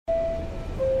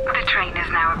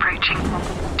now approaching.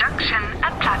 Junction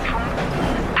at platform.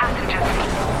 Passengers.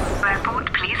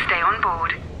 Airport, please stay on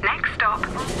board. Next stop,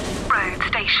 road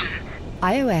station.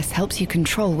 iOS helps you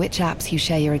control which apps you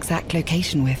share your exact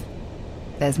location with.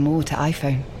 There's more to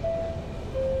iPhone.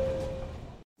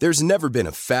 There's never been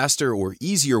a faster or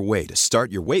easier way to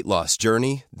start your weight loss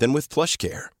journey than with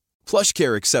PlushCare.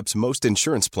 PlushCare accepts most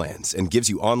insurance plans and gives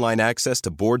you online access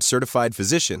to board-certified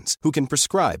physicians who can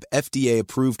prescribe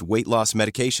FDA-approved weight loss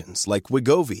medications like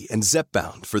Wegovy and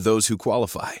Zepbound for those who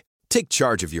qualify. Take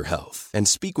charge of your health and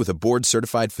speak with a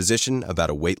board-certified physician about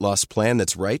a weight loss plan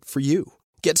that's right for you.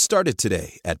 Get started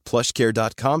today at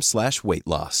plushcare.com/weight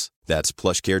loss. That's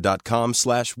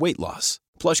plushcare.com/weight loss.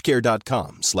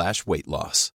 plushcare.com/weight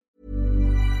loss.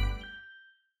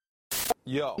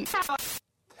 Yo,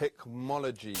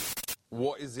 technology.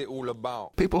 What is it all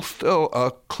about? People still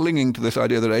are clinging to this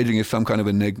idea that aging is some kind of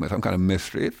enigma, some kind of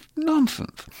mystery. It's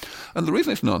nonsense. And the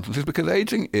reason it's nonsense is because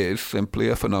aging is simply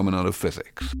a phenomenon of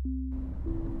physics.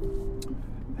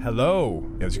 Hello.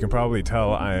 As you can probably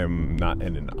tell, I am not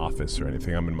in an office or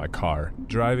anything. I'm in my car,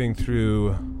 driving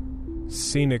through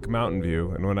scenic Mountain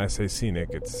View. And when I say scenic,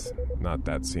 it's not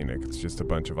that scenic. It's just a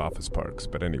bunch of office parks.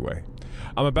 But anyway,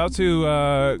 I'm about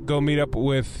to go meet up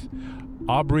with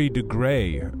Aubrey de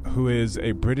Grey, who is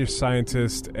a British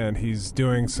scientist, and he's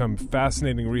doing some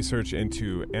fascinating research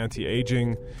into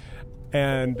anti-aging.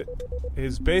 And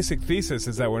his basic thesis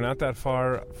is that we're not that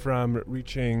far from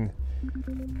reaching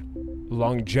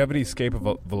longevity escape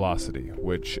of velocity,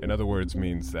 which in other words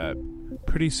means that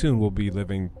pretty soon we'll be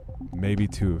living maybe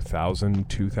to 1,000,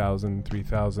 2,000,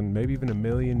 3,000, maybe even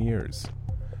 1,000,000 years.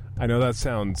 I know that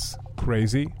sounds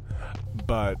crazy,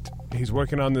 but he's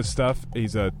working on this stuff.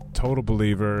 He's a total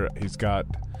believer. He's got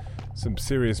some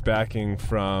serious backing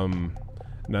from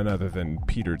none other than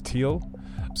Peter Thiel.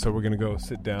 So we're going to go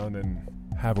sit down and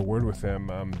have a word with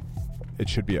him. It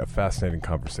should be a fascinating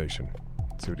conversation.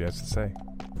 Let's see what he has to say.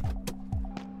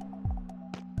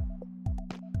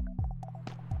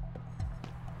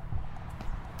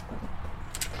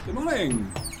 Good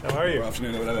morning. How are you? Or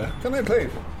afternoon or whatever. Come in,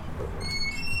 please.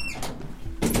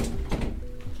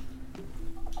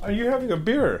 Are you having a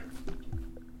beer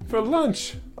for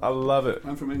lunch? I love it.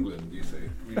 I'm from England, you see.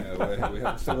 We have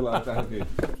a civilized attitude.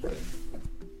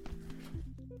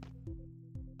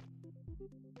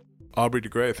 Aubrey de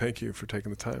Grey, thank you for taking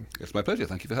the time. It's my pleasure.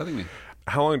 Thank you for having me.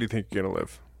 How long do you think you're going to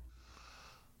live?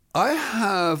 I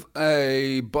have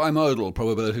a bimodal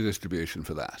probability distribution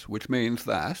for that, which means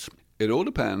that it all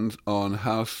depends on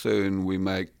how soon we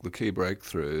make the key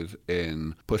breakthroughs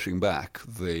in pushing back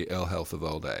the ill health of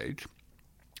old age.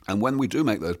 And when we do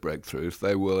make those breakthroughs,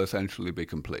 they will essentially be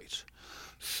complete.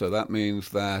 So that means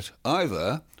that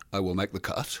either I will make the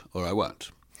cut or I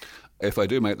won't. If I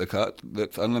do make the cut,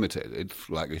 that's unlimited. It's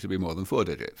likely to be more than 4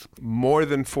 digits. More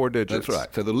than 4 digits? That's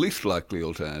right. So the least likely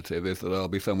alternative is that I'll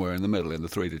be somewhere in the middle, in the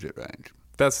 3-digit range.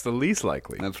 That's the least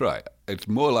likely? That's right. It's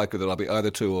more likely that I'll be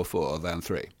either 2 or 4 than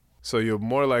 3. So you'll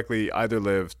more likely either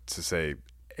live to, say,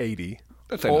 80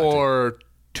 or 90.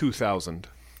 2,000.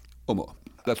 Or more.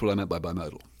 That's what I meant by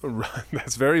bimodal. Right.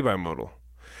 That's very bimodal.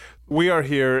 We are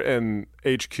here in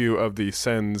HQ of the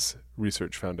SENS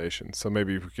Research Foundation. So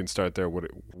maybe we can start there,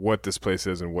 what this place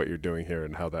is and what you're doing here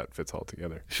and how that fits all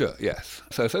together. Sure, yes.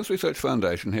 So SENS Research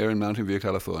Foundation here in Mountain View,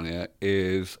 California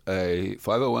is a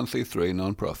 501c3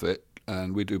 nonprofit,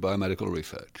 and we do biomedical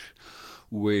research.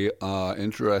 We are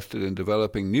interested in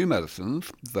developing new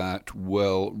medicines that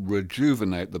will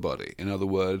rejuvenate the body. In other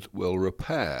words, will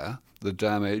repair the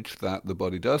damage that the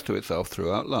body does to itself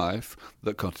throughout life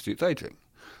that constitutes aging.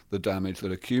 The damage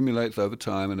that accumulates over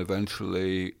time and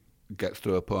eventually gets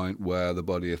to a point where the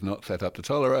body is not set up to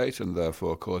tolerate and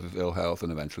therefore causes ill health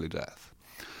and eventually death.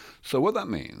 So what that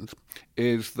means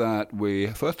is that we,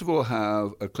 first of all,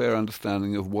 have a clear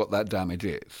understanding of what that damage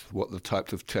is, what the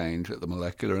types of change at the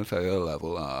molecular and cellular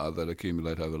level are that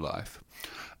accumulate over life.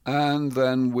 And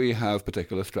then we have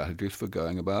particular strategies for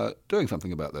going about doing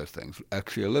something about those things,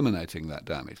 actually eliminating that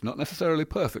damage. Not necessarily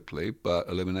perfectly, but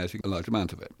eliminating a large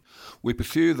amount of it. We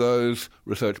pursue those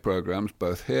research programs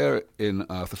both here in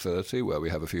our facility, where we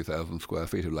have a few thousand square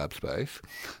feet of lab space,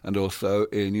 and also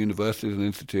in universities and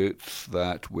institutes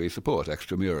that we support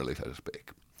extramurally, so to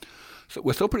speak. So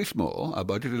we're still pretty small. Our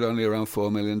budget is only around $4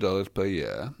 million per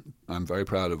year. I'm very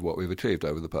proud of what we've achieved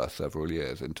over the past several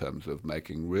years in terms of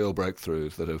making real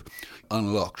breakthroughs that have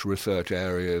unlocked research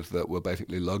areas that were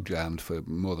basically log-jammed for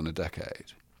more than a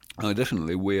decade.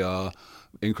 Additionally, we are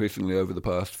increasingly over the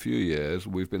past few years,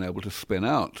 we've been able to spin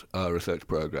out our research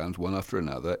programs one after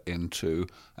another into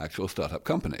actual startup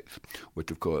companies,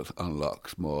 which of course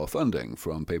unlocks more funding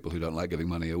from people who don't like giving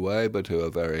money away but who are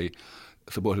very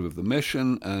supportive of the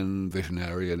mission and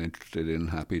visionary and interested in,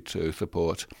 happy to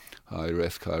support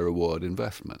high-risk, high-reward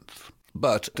investments.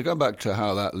 But to go back to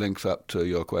how that links up to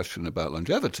your question about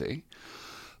longevity,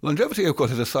 longevity, of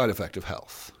course, is a side effect of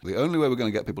health. The only way we're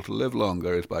going to get people to live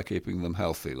longer is by keeping them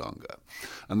healthy longer.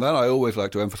 And that I always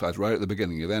like to emphasize right at the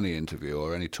beginning of any interview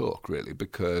or any talk, really,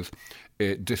 because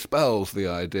it dispels the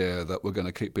idea that we're going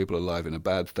to keep people alive in a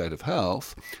bad state of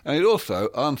health, and it also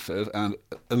answers and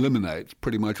eliminates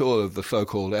pretty much all of the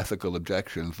so-called ethical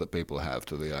objections that people have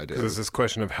to the idea. There's this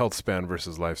question of health span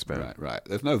versus lifespan. Right.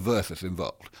 There's no versus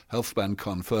involved. Health span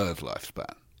confers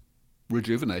lifespan.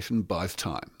 Rejuvenation buys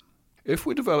time. If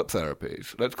we develop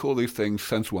therapies, let's call these things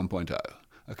Sense 1.0.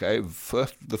 Okay,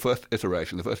 the first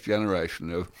iteration, the first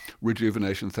generation of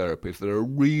rejuvenation therapies that are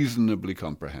reasonably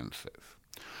comprehensive.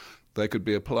 They could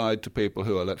be applied to people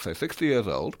who are, let's say, 60 years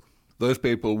old. Those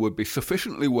people would be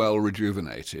sufficiently well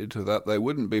rejuvenated that they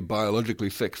wouldn't be biologically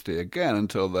 60 again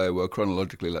until they were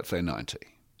chronologically, let's say, 90.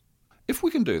 If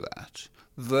we can do that,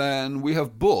 then we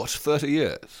have bought 30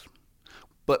 years.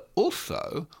 But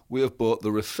also, we have bought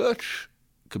the research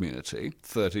community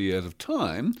 30 years of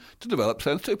time to develop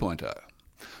Sense 2.0,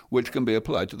 which can be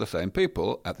applied to the same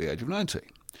people at the age of 90.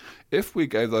 If we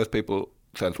gave those people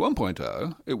Sense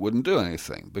 1.0, it wouldn't do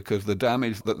anything, because the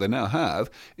damage that they now have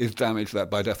is damage that,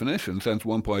 by definition, Sense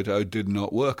 1.0 did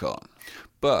not work on.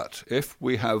 But if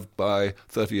we have, by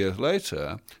 30 years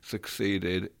later,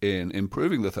 succeeded in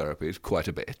improving the therapies quite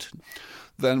a bit,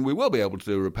 then we will be able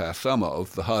to repair some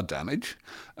of the hard damage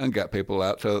and get people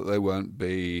out so that they won't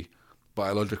be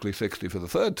biologically 60 for the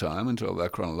third time until they're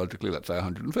chronologically, let's say,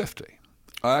 150.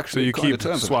 So you keep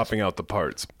swapping out the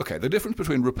parts. Okay, the difference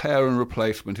between repair and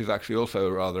replacement is actually also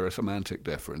rather a semantic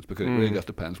difference, because it really just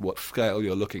depends what scale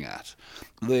you're looking at.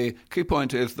 The key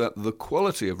point is that the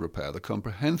quality of repair, the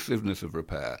comprehensiveness of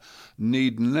repair,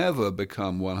 need never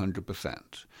become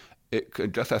 100%.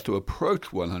 It just has to approach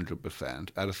 100%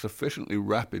 at a sufficiently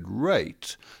rapid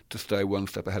rate to stay one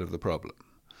step ahead of the problem.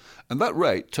 And that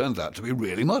rate turns out to be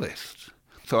really modest.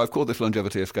 So I've called this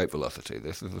longevity escape velocity.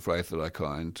 This is the phrase that I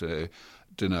coined to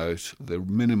denote the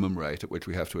minimum rate at which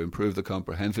we have to improve the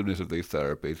comprehensiveness of these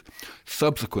therapies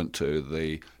subsequent to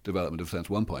the development of Sense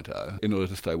 1.0 in order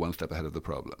to stay one step ahead of the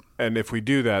problem. And if we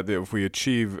do that, if we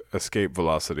achieve escape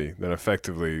velocity, then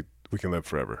effectively we can live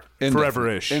forever.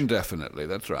 Forever-ish. Indefinitely,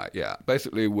 that's right, yeah.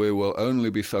 Basically, we will only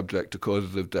be subject to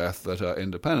causes of death that are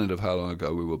independent of how long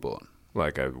ago we were born.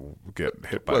 Like I get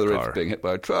hit by a car. Whether it's being hit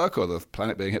by a truck or the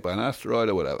planet being hit by an asteroid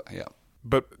or whatever, yeah.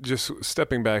 But just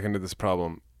stepping back into this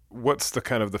problem, what's the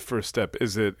kind of the first step?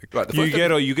 Is it you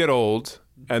get old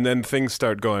and then things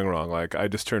start going wrong? Like I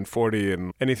just turned 40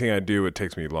 and anything I do, it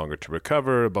takes me longer to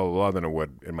recover, blah, blah, blah, than it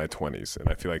would in my 20s. And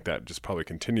I feel like that just probably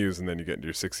continues, and then you get into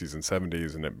your 60s and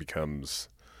 70s and it becomes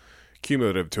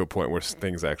cumulative to a point where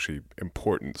things actually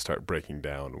important start breaking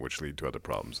down, which lead to other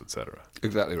problems, etc.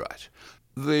 Exactly right.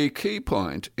 The key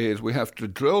point is we have to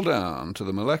drill down to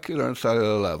the molecular and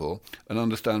cellular level and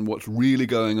understand what's really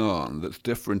going on that's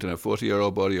different in a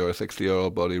 40-year-old body or a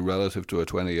 60-year-old body relative to a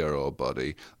 20-year-old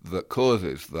body that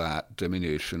causes that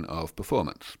diminution of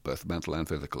performance, both mental and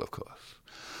physical, of course.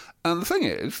 And the thing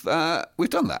is that we've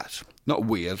done that. Not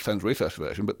we as Sense Research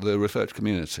Version, but the research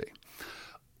community.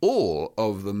 All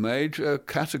of the major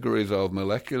categories of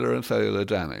molecular and cellular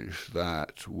damage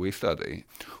that we study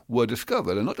were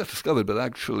discovered, and not just discovered, but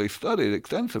actually studied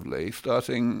extensively,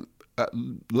 starting at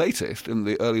latest in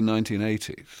the early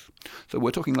 1980s. So we're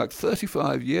talking like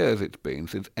 35 years it's been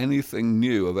since anything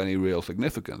new of any real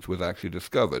significance was actually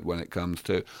discovered when it comes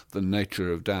to the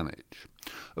nature of damage.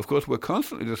 Of course, we're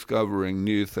constantly discovering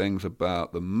new things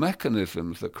about the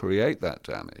mechanisms that create that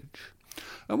damage.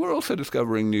 And we're also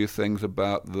discovering new things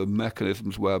about the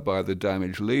mechanisms whereby the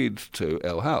damage leads to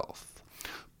ill health.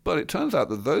 But it turns out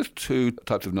that those two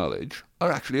types of knowledge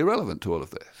are actually irrelevant to all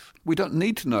of this. We don't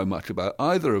need to know much about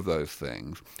either of those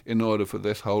things in order for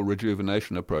this whole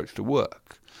rejuvenation approach to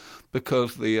work.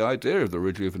 Because the idea of the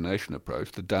rejuvenation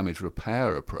approach, the damage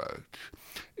repair approach,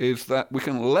 is that we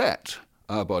can let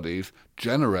our bodies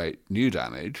generate new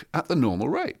damage at the normal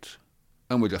rate.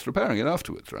 And we're just repairing it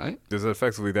afterwards, right? Does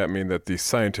effectively that mean that the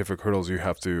scientific hurdles you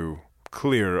have to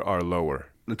clear are lower?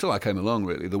 Until I came along,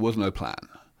 really, there was no plan.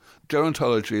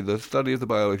 Gerontology, the study of the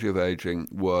biology of aging,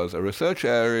 was a research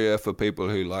area for people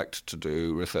who liked to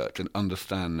do research and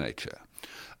understand nature.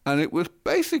 And it was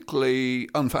basically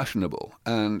unfashionable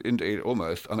and indeed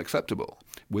almost unacceptable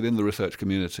within the research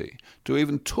community to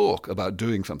even talk about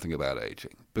doing something about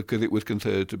aging because it was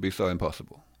considered to be so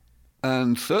impossible.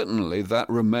 And certainly that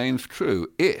remains true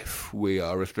if we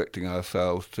are restricting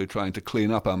ourselves to trying to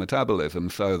clean up our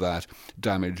metabolism so that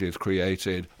damage is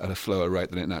created at a slower rate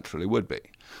than it naturally would be.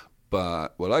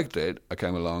 But what I did, I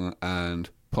came along and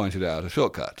pointed out a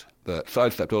shortcut that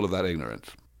sidestepped all of that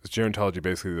ignorance. Is gerontology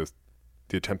basically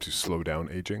the attempt to slow down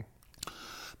aging?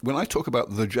 When I talk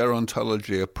about the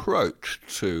gerontology approach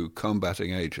to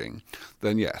combating aging,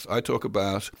 then yes, I talk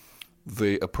about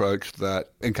the approach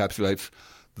that encapsulates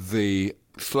the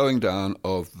slowing down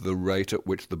of the rate at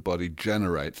which the body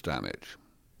generates damage,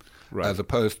 Right. as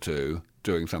opposed to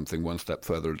doing something one step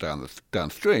further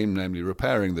downstream, namely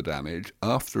repairing the damage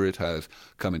after it has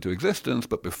come into existence,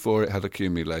 but before it has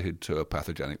accumulated to a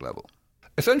pathogenic level.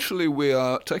 Essentially, we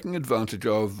are taking advantage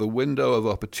of the window of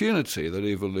opportunity that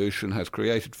evolution has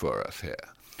created for us here.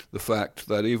 The fact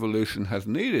that evolution has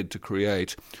needed to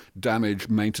create damage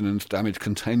maintenance, damage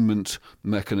containment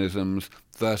mechanisms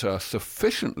that are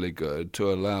sufficiently good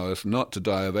to allow us not to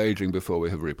die of aging before we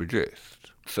have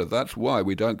reproduced. So that's why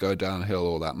we don't go downhill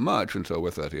all that much until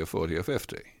we're 30 or 40 or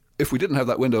 50. If we didn't have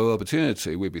that window of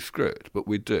opportunity, we'd be screwed, but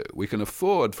we do. We can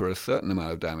afford for a certain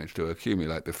amount of damage to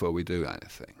accumulate before we do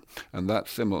anything. And that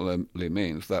similarly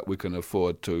means that we can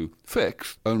afford to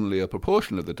fix only a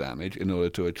proportion of the damage in order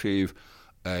to achieve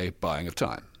a buying of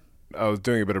time. I was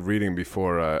doing a bit of reading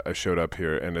before I showed up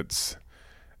here, and it's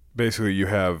basically you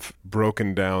have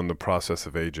broken down the process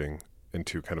of aging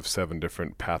into kind of 7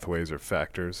 different pathways or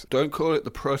factors. Don't call it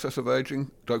the process of aging,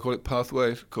 don't call it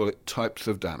pathways, call it types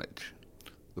of damage.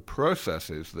 The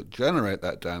processes that generate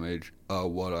that damage are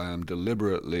what I am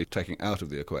deliberately taking out of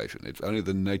the equation. It's only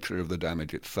the nature of the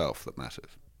damage itself that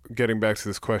matters. Getting back to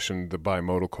this question, the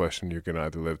bimodal question, you can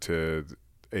either live to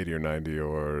 80 or 90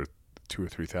 or 2 or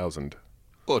 3,000.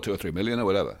 Or 2 or 3 million or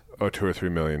whatever. Or 2 or 3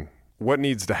 million. What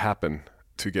needs to happen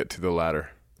to get to the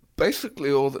latter?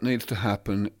 Basically, all that needs to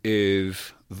happen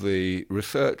is the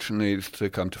research needs to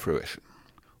come to fruition.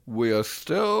 We are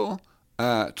still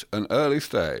at an early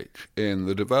stage in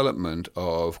the development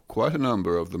of quite a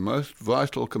number of the most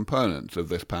vital components of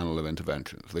this panel of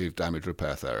interventions, these damage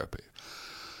repair therapies.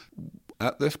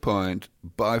 At this point,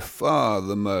 by far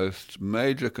the most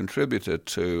major contributor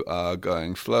to our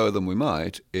going slower than we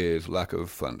might is lack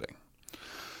of funding.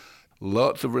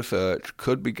 Lots of research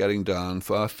could be getting done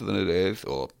faster than it is,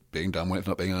 or being done when it's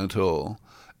not being done at all,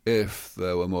 if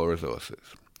there were more resources.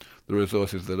 The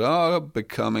resources that are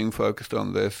becoming focused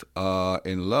on this are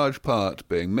in large part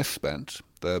being misspent.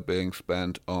 They're being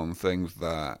spent on things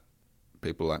that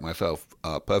people like myself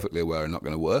are perfectly aware are not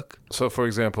going to work. So, for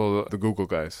example, the Google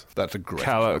guys. That's a great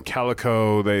example.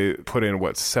 Calico, they put in,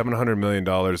 $700 million.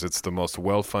 It's the most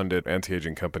well-funded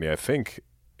anti-aging company, I think,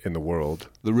 in the world.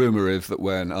 The rumor is that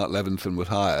when Art Levinson was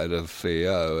hired as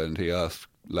CEO and he asked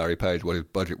Larry Page what his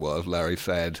budget was, Larry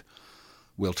said,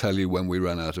 "We'll tell you when we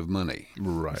run out of money."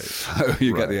 Right. So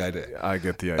you get the idea. I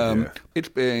get the idea. It's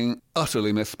being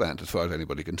utterly misspent as far as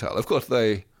anybody can tell. Of course,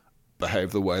 they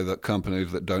behave the way that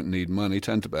companies that don't need money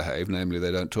tend to behave, namely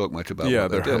they don't talk much about what they do. Yeah,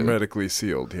 they're hermetically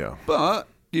sealed, yeah. But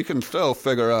you can still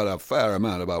figure out a fair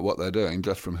amount about what they're doing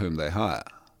just from whom they hire.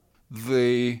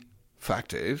 The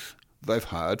fact is, they've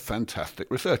hired fantastic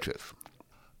researchers.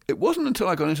 It wasn't until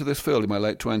I got into this field in my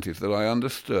late 20s that I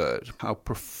understood how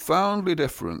profoundly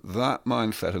different that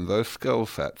mindset and those skill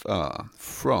sets are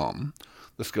from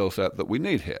the skill set that we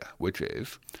need here, which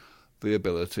is the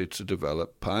ability to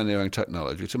develop pioneering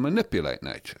technology to manipulate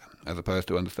nature, as opposed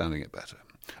to understanding it better.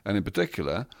 And in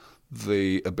particular,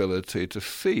 the ability to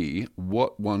see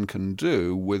what one can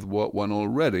do with what one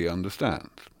already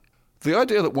understands. The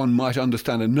idea that one might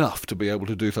understand enough to be able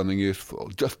to do something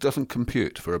useful just doesn't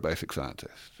compute for a basic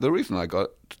scientist. The reason I got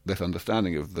this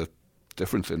understanding of the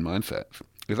difference in mindsets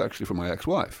is actually from my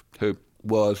ex-wife, who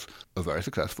was a very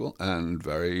successful and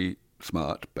very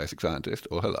smart basic scientist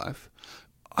all her life.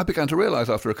 I began to realize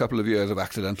after a couple of years of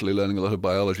accidentally learning a lot of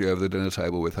biology over the dinner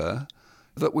table with her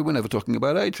that we were never talking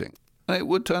about aging. And it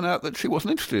would turn out that she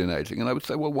wasn't interested in aging. And I would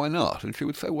say, well, why not? And she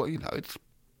would say, well, it's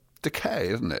decay,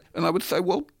 isn't it? And I would say,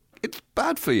 well, it's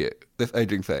bad for you, this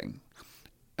aging thing.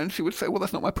 And she would say, well,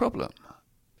 that's not my problem.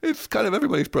 It's kind of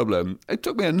everybody's problem. It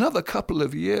took me another couple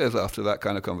of years after that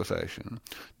kind of conversation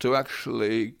to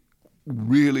actually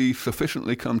really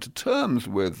sufficiently come to terms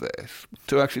with this,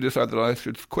 to actually decide that I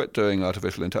should quit doing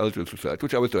artificial intelligence research,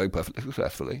 which I was doing perfectly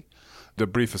successfully. The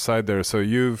brief aside there, so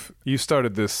you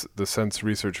started the Sense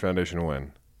Research Foundation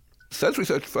when? Sense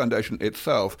Research Foundation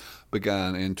itself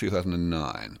began in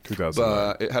 2009.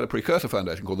 But it had a precursor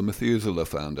foundation called the Methuselah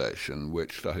Foundation,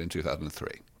 which started in 2003.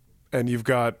 And you've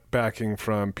got backing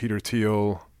from Peter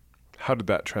Thiel. How did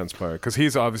that transpire? Because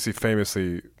he's obviously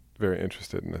famously very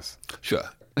interested in this. Sure.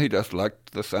 He just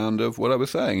liked the sound of what I was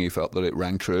saying. He felt that it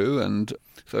rang true, and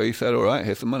so he said, all right,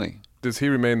 here's some money. Does he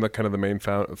remain kind of the main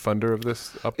funder of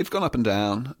this? It's gone up and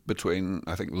down between,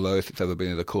 I think, the lowest it's ever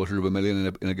been is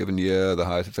 $250,000 in a given year. The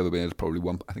highest it's ever been is probably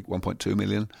 1.2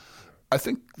 million. I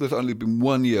think there's only been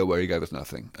 1 year where he gave us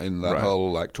nothing in that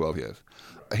whole 12 years.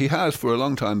 He has for a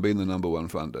long time been the number one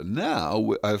funder.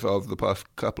 Now, as of the past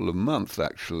couple of months,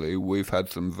 actually, we've had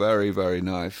some very, very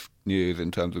nice news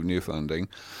in terms of new funding.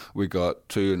 We got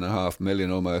 $2.5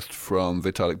 million almost from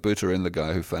Vitalik Buterin, the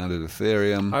guy who founded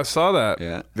Ethereum. I saw that.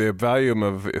 Yeah. The value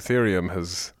of Ethereum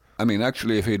has... I mean,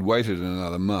 actually, if he'd waited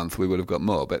another month, we would have got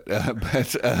more. But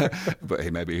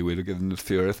maybe he would have given us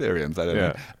fewer Ethereums. I don't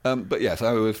know. But yes,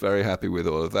 I was very happy with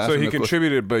all of that. So he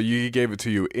contributed, but he gave it to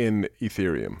you in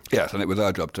Ethereum. Yes, and it was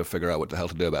our job to figure out what the hell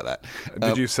to do about that.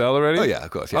 Did you sell already? Oh, yeah,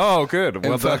 of course. Yes. Oh, good.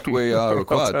 In fact, we are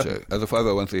required to. As a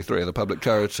 501c3, as a public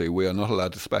charity, we are not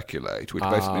allowed to speculate, which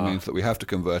basically means that we have to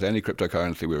convert any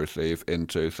cryptocurrency we receive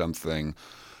into something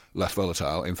less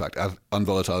volatile, in fact, as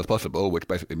unvolatile as possible, which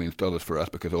basically means dollars for us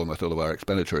because almost all of our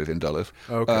expenditure is in dollars.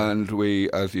 Okay. And we,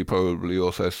 as you probably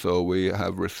also saw, we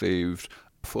have received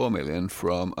 $4 million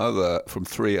from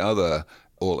 3 other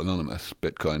all-anonymous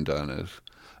Bitcoin donors.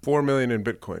 4 million in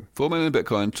Bitcoin. 4 million in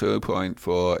Bitcoin,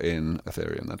 2.4 in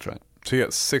Ethereum, that's right. So you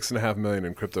got $6.5 million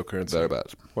in cryptocurrency.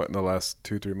 Thereabouts. What, in the last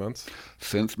 2-3 months?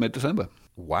 Since mid-December.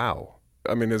 Wow.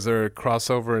 I mean, is there a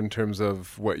crossover in terms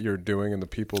of what you're doing and the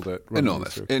people that run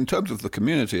enormous. In terms of the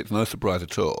community, it's no surprise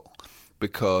at all,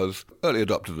 because early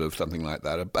adopters of something like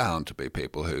that are bound to be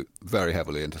people who very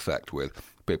heavily intersect with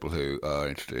people who are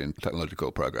interested in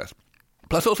technological progress.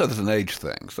 Plus, also, there's an age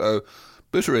thing. So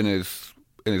Buterin is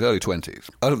in his early 20s.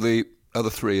 Out of the other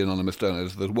 3 anonymous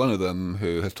donors, there's one of them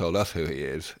who has told us who he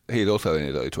is. He's also in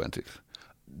his early 20s.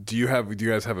 Do you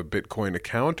guys have a Bitcoin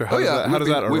account, or how does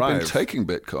that arrive? We've been taking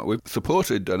Bitcoin. We've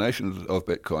supported donations of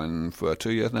Bitcoin for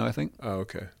 2 years now, I think. Oh,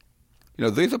 okay. You know,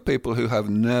 these are people who have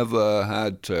never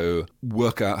had to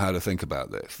work out how to think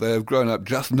about this. They have grown up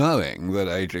just knowing that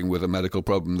aging was a medical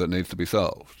problem that needs to be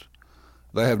solved.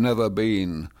 They have never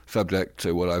been subject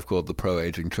to what I've called the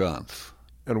pro-aging trance.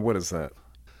 And what is that?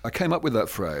 I came up with that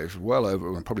phrase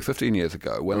probably 15 years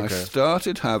ago, when I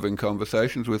started having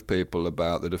conversations with people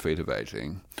about the defeat of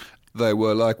aging. They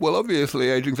were like, well, obviously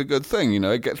aging's a good thing,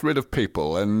 it gets rid of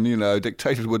people, and,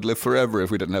 dictators would live forever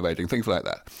if we didn't have aging, things like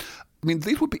that. I mean,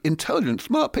 these would be intelligent,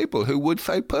 smart people who would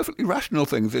say perfectly rational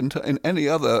things in any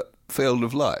other field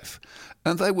of life.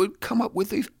 And they would come up with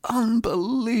these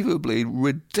unbelievably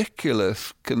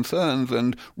ridiculous concerns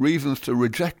and reasons to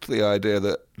reject the idea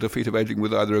that defeat of aging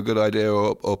was either a good idea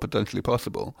or potentially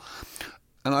possible.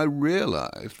 And I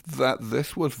realized that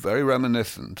this was very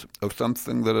reminiscent of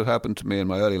something that had happened to me in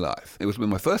my early life. It was in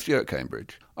my first year at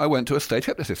Cambridge. I went to a stage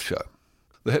hypnotist show.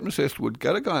 The hypnotist would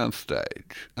get a guy on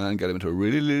stage and get him into a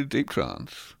really, really deep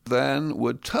trance, then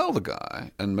would tell the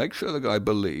guy and make sure the guy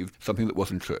believed something that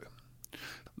wasn't true.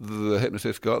 The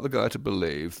hypnotist got the guy to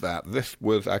believe that this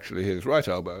was actually his right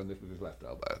elbow and this was his left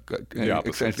elbow.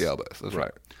 Exchange the elbows, that's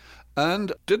right.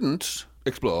 And didn't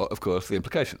explore, of course, the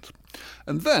implications.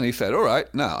 And then he said, all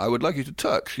right, now I would like you to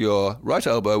touch your right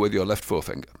elbow with your left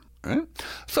forefinger. Right?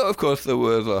 So, of course, there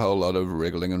was a whole lot of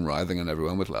wriggling and writhing and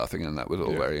everyone was laughing and that was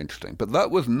all very interesting. But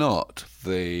that was not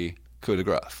the coup de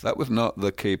grace. That was not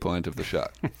the key point of the show.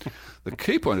 The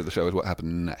key point of the show is what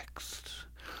happened next.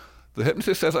 The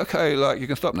hypnotist says, okay, you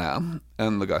can stop now.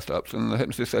 And the guy stops. And the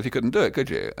hypnotist says, you couldn't do it, could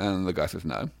you? And the guy says,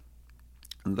 no.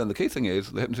 And then the key thing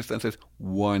is, the hypnotist then says,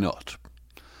 why not?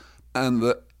 And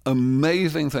the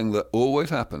amazing thing that always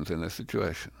happens in this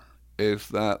situation is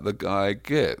that the guy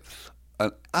gives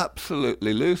an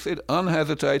absolutely lucid,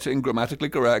 unhesitating, grammatically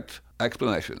correct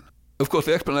explanation. Of course,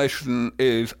 the explanation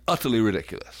is utterly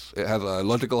ridiculous. It has a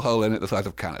logical hole in it the size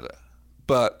of Canada.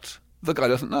 But the guy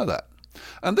doesn't know that.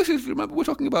 And this is, remember, we're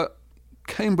talking about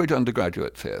Cambridge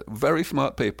undergraduates here, very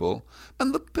smart people,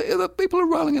 and the people are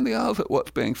rolling in the aisles at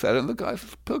what's being said, and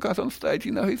poor guy's on stage,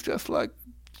 he's just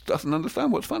doesn't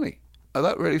understand what's funny. And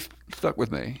that really stuck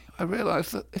with me. I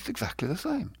realised that it's exactly the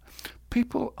same.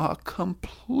 People are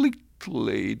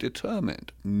completely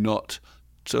determined not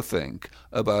to think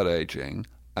about aging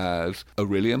as a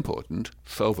really important,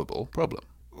 solvable problem.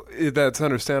 That's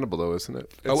understandable, though, isn't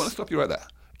it? I want to stop you right there.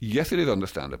 Yes, it is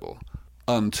understandable,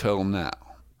 until now.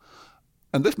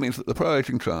 And this means that the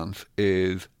pro-aging trance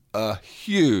is a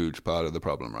huge part of the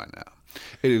problem right now.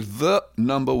 It is the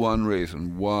number one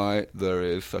reason why there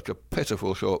is such a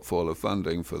pitiful shortfall of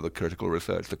funding for the critical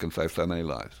research that can save so many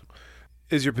lives.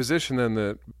 Is your position then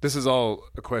that this is all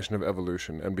a question of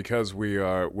evolution, and because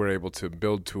we're able to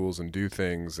build tools and do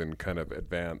things and kind of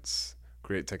advance,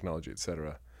 create technology,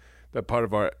 etc., that part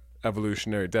of our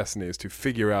evolutionary destiny is to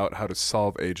figure out how to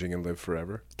solve aging and live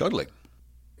forever. Totally.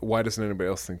 Why doesn't anybody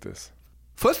else think this?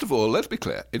 First of all, let's be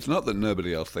clear. It's not that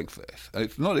nobody else thinks this.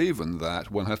 It's not even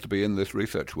that one has to be in this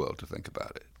research world to think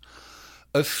about it.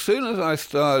 As soon as I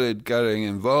started getting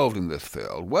involved in this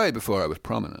field, way before I was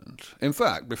prominent, in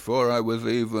fact, before I'd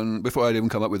even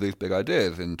come up with these big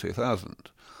ideas in 2000,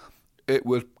 it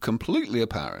was completely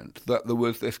apparent that there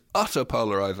was this utter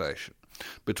polarization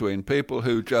between people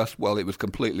who it was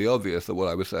completely obvious that what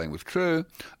I was saying was true,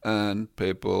 and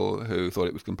people who thought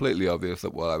it was completely obvious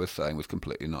that what I was saying was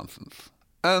completely nonsense.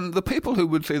 And the people who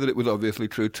would say that it was obviously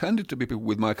true tended to be people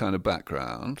with my kind of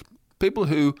background, people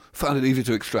who found it easy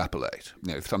to extrapolate.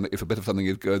 If a bit of something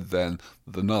is good, then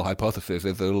the null hypothesis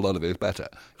is that a lot of it is better.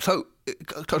 So it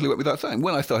totally went without saying.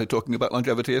 When I started talking about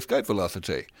longevity escape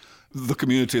velocity, the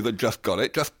community that just got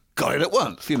it at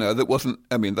once. That wasn't,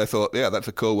 they thought, yeah, that's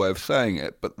a cool way of saying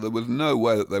it, but there was no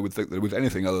way that they would think that it was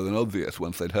anything other than obvious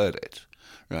once they'd heard it.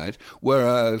 Right.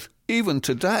 Whereas even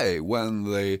today, when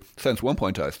the Sense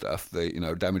 1.0 stuff, the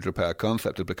damage repair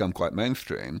concept has become quite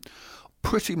mainstream,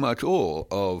 pretty much all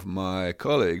of my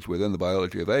colleagues within the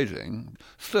biology of aging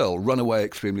still run away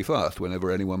extremely fast whenever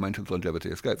anyone mentions longevity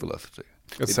escape velocity.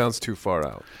 It sounds too far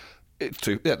out.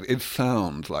 It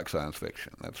sounds like science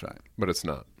fiction. That's right. But it's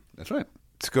not. That's right.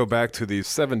 To go back to these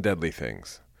 7 deadly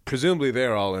things, presumably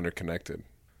they're all interconnected.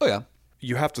 Oh, yeah.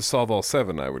 You have to solve all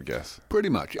 7, I would guess. Pretty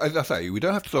much. As I say, we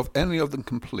don't have to solve any of them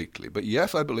completely. But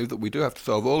yes, I believe that we do have to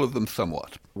solve all of them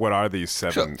somewhat. What are these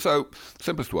 7? So the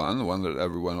simplest one, the one that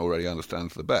everyone already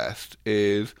understands the best,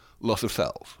 is loss of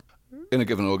cells. In a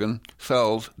given organ,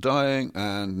 cells dying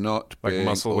and not like being...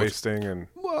 muscle wasting and...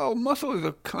 Well, muscle is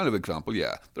a kind of example,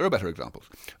 yeah. There are better examples.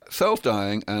 Cells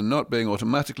dying and not being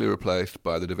automatically replaced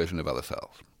by the division of other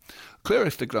cells.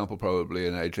 Clearest example probably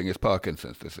in aging is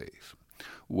Parkinson's disease,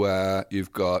 where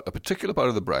you've got a particular part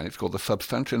of the brain, it's called the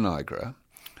substantia nigra.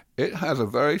 It has a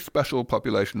very special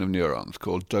population of neurons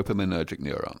called dopaminergic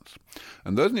neurons.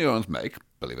 And those neurons make,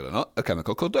 believe it or not, a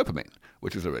chemical called dopamine,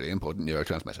 which is a really important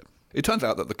neurotransmitter. It turns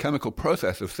out that the chemical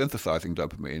process of synthesizing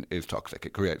dopamine is toxic.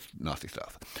 It creates nasty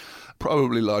stuff.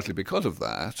 Probably largely because of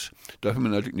that,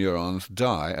 dopaminergic neurons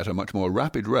die at a much more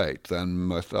rapid rate than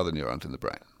most other neurons in the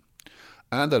brain.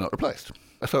 And they're not replaced.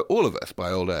 So all of us,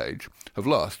 by old age, have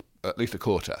lost at least a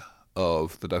quarter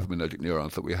of the dopaminergic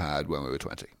neurons that we had when we were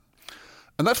 20.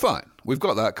 And that's fine. We've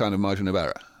got that kind of margin of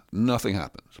error. Nothing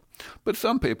happens. But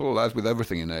some people, as with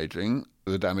everything in aging,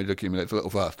 the damage accumulates a little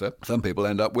faster. Some people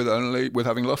end up with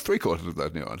having lost 3/4 of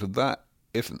those neurons, and that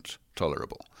isn't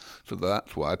tolerable. So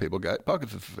that's why people get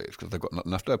Parkinson's disease, because they've got not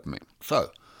enough dopamine.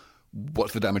 So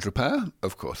what's the damage repair?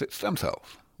 Of course, it's stem cells.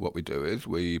 What we do is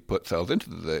we put cells into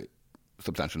the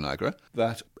substantia nigra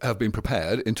that have been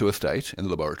prepared into a state in the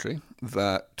laboratory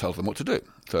that tells them what to do.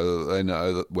 So they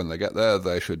know that when they get there,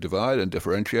 they should divide and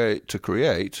differentiate to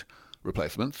create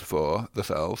replacements for the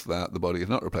cells that the body is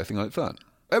not replacing on its own.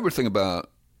 Everything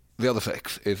about the other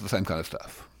 6 is the same kind of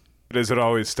stuff. Is it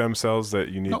always stem cells that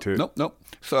you need to... No.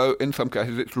 So in some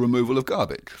cases, it's removal of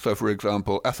garbage. So, for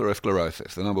example,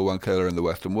 atherosclerosis, the number one killer in the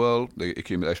Western world, the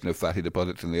accumulation of fatty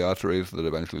deposits in the arteries that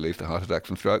eventually leads to heart attacks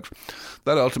and strokes,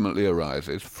 that ultimately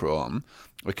arises from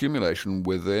accumulation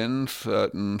within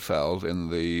certain cells in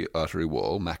the artery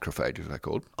wall, macrophages they're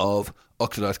called, of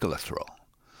oxidized cholesterol.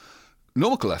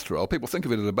 Normal cholesterol, people think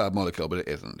of it as a bad molecule, but it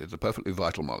isn't. It's a perfectly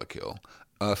vital molecule.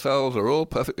 Our cells are all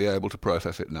perfectly able to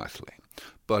process it nicely.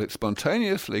 But it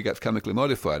spontaneously gets chemically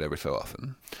modified every so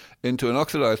often into an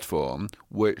oxidized form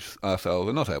which our cells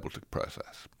are not able to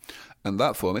process. And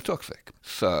that form is toxic.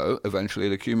 So eventually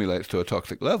it accumulates to a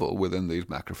toxic level within these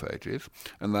macrophages,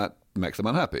 and that makes them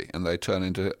unhappy. And they turn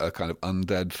into a kind of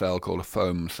undead cell called a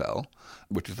foam cell,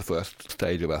 which is the first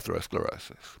stage of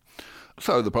atherosclerosis.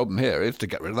 So the problem here is to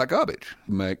get rid of that garbage,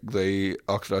 make the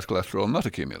oxidized cholesterol not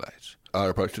accumulate. Our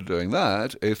approach to doing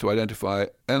that is to identify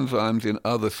enzymes in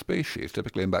other species,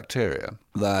 typically in bacteria,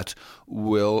 that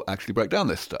will actually break down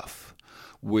this stuff.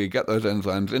 We get those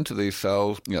enzymes into these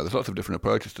cells. There's lots of different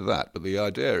approaches to that, but the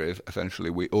idea is essentially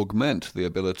we augment the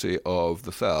ability of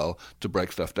the cell to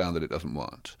break stuff down that it doesn't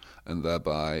want, and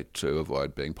thereby to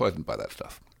avoid being poisoned by that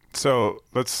stuff. So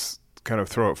let's kind of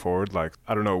throw it forward. Like,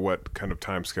 I don't know what kind of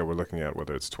time scale we're looking at,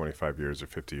 whether it's 25 years or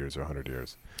 50 years or 100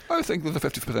 years. I think there's a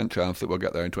 50% chance that we'll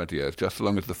get there in 20 years, just as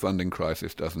long as the funding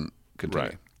crisis doesn't continue.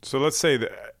 Right. So let's say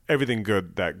that everything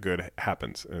that good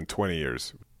happens in 20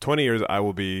 years. 20 years, I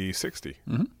will be 60.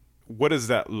 Mm-hmm. What does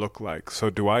that look like?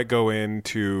 So do I go in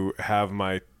to have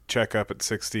my checkup at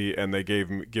 60 and they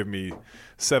give me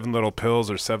 7 little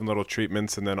pills or 7 little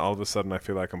treatments, and then all of a sudden I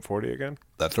feel like I'm 40 again?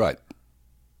 That's right.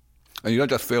 And you don't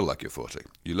just feel like you're 40.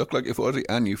 You look like you're 40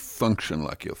 and you function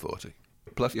like you're 40.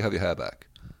 Plus you have your hair back.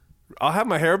 I'll have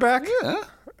my hair back?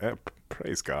 Yeah.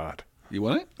 Praise God. You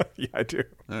want it? Yeah, I do.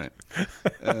 All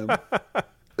right.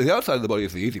 The outside of the body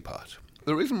is the easy part.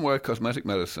 The reason why cosmetic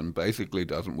medicine basically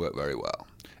doesn't work very well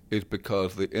is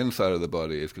because the inside of the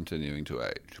body is continuing to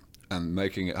age and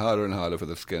making it harder and harder for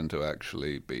the skin to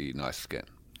actually be nice skin.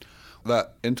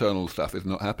 That internal stuff is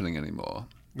not happening anymore.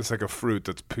 It's like a fruit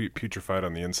that's putrefied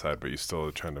on the inside, but you still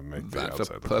are trying to make the outside. That's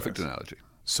a perfect analogy.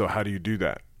 So how do you do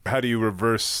that? How do you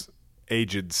reverse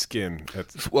aged skin?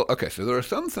 Well, okay, so there are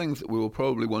some things that we will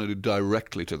probably want to do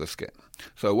directly to the skin.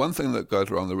 So one thing that goes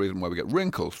wrong, the reason why we get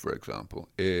wrinkles, for example,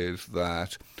 is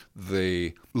that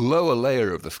the lower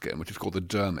layer of the skin, which is called the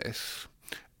dermis,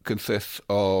 consists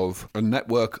of a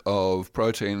network of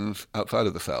proteins outside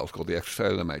of the cells called the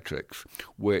extracellular matrix,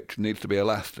 which needs to be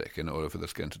elastic in order for the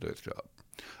skin to do its job.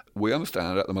 We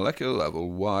understand at the molecular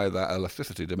level why that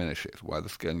elasticity diminishes, why the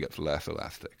skin gets less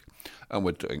elastic. And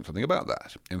we're doing something about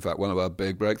that. In fact, one of our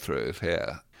big breakthroughs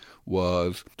here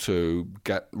was to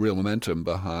get real momentum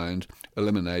behind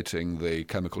eliminating the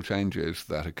chemical changes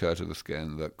that occur to the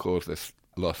skin that cause this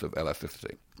loss of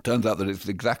elasticity. Turns out that it's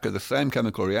exactly the same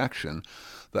chemical reaction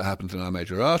that happens in our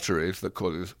major arteries that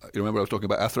causes, you remember I was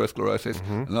talking about atherosclerosis?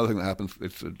 Mm-hmm. Another thing that happens,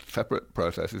 it's a separate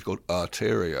process, it's called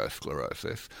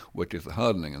arteriosclerosis, which is the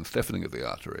hardening and stiffening of the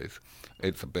arteries.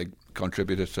 It's a big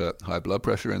contributor to high blood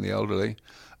pressure in the elderly,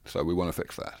 so we want to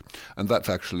fix that. And that's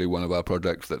actually one of our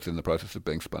projects that's in the process of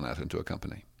being spun out into a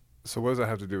company. So what does that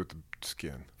have to do with the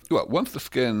skin? Well, once the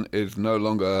skin is no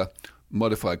longer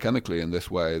modified chemically in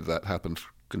this way that happens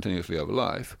continuously over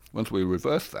life, once we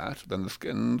reverse that, then the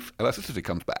skin's elasticity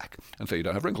comes back, and so you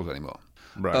don't have wrinkles anymore.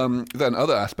 Right. Then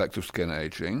other aspects of skin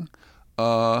aging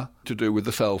are to do with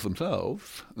the cells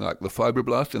themselves, like the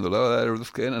fibroblasts in the lower layer of the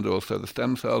skin and also the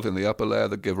stem cells in the upper layer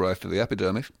that give rise to the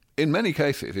epidermis. In many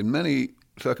cases, in many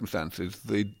circumstances,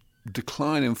 the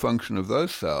decline in function of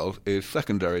those cells is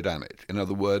secondary damage. In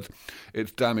other words,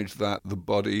 it's damage that the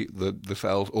body, the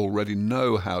cells already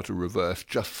know how to reverse,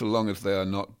 just so long as they are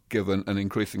not given an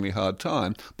increasingly hard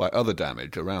time by other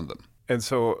damage around them. And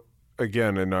so,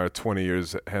 again, in our 20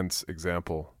 years hence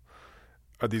example,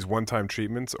 are these one-time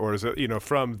treatments, or is it,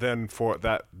 from then for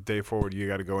that day forward, you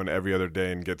got to go in every other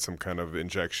day and get some kind of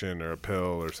injection or a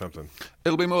pill or something?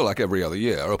 It'll be more like every other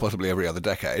year or possibly every other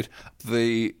decade.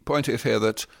 The point is here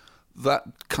that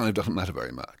kind of doesn't matter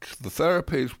very much. The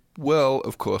therapies will,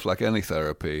 of course, like any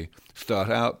therapy, start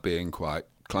out being quite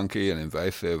clunky and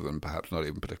invasive and perhaps not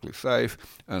even particularly safe.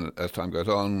 And as time goes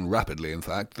on, rapidly, in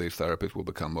fact, these therapies will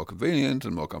become more convenient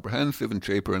and more comprehensive and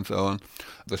cheaper and so on.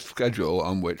 The schedule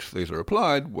on which these are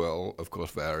applied will, of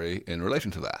course, vary in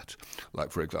relation to that.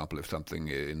 Like, for example, if something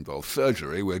involves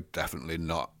surgery, we're definitely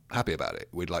not happy about it.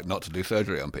 We'd like not to do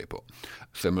surgery on people.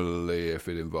 Similarly, if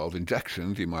it involves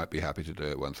injections, you might be happy to do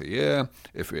it once a year.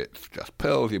 If it's just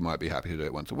pills, you might be happy to do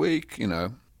it once a week,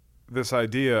 This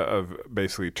idea of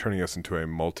basically turning us into a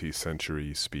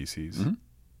multi-century species,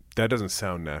 that doesn't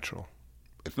sound natural.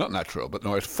 It's not natural, but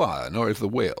nor is fire, nor is the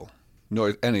wheel, nor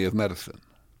is any of medicine.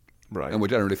 Right. And we're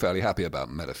generally fairly happy about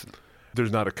medicine.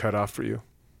 There's not a cutoff for you?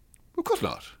 Of course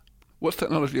not. What's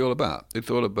technology all about? It's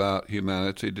all about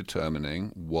humanity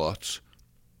determining what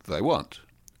they want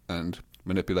and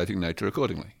manipulating nature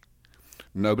accordingly.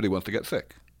 Nobody wants to get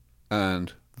sick.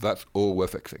 And that's all we're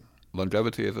fixing.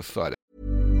 Longevity is a side effect.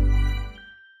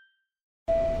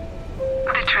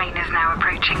 The train is now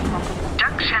approaching.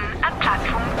 Junction at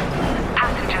platform.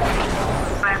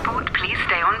 Passengers, airport, please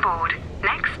stay on board.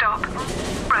 Next stop,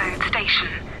 road station.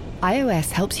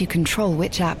 iOS helps you control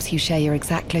which apps you share your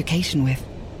exact location with.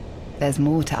 There's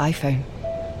more to iPhone.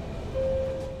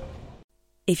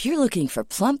 If you're looking for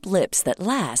plump lips that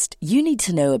last, you need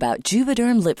to know about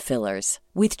Juvederm lip fillers.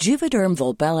 With Juvederm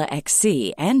Volbella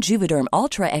XC and Juvederm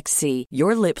Ultra XC,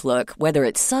 your lip look, whether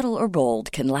it's subtle or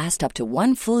bold, can last up to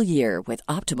 1 full year with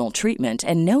optimal treatment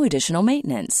and no additional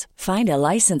maintenance. Find a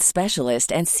licensed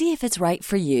specialist and see if it's right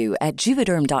for you at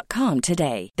Juvederm.com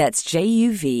today. That's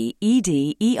JUVEDERM.com.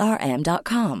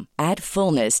 Add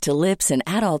fullness to lips in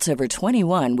adults over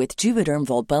 21 with Juvederm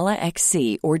Volbella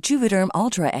XC or Juvederm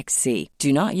Ultra XC.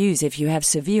 Do not use if you have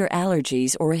severe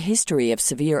allergies or a history of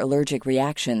severe allergic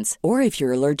reactions, or if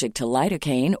you're allergic to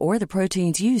lidocaine or the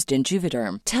proteins used in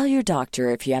Juvederm. Tell your doctor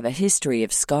if you have a history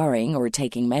of scarring or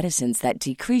taking medicines that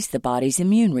decrease the body's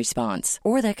immune response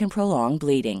or that can prolong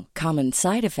bleeding. Common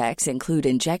side effects include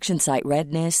injection site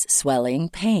redness, swelling,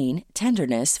 pain,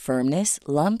 tenderness, firmness,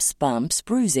 lumps, bumps,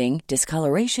 bruising,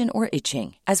 discoloration, or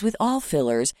itching. As with all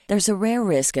fillers, there's a rare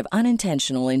risk of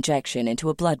unintentional injection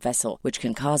into a blood vessel, which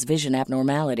can cause vision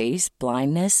abnormalities,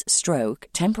 blindness, stroke,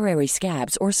 temporary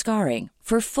scabs, or scarring.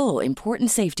 For full, important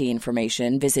safety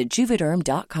information, visit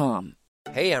Juvederm.com.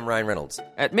 Hey, I'm Ryan Reynolds.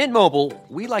 At Mint Mobile,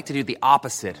 we like to do the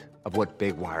opposite of what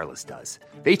Big Wireless does.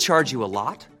 They charge you a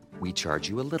lot, we charge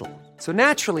you a little. So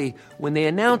naturally, when they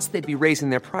announced they'd be raising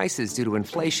their prices due to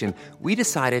inflation, we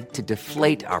decided to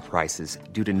deflate our prices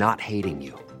due to not hating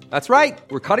you. That's right.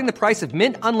 We're cutting the price of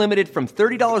Mint Unlimited from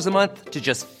 $30 a month to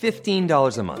just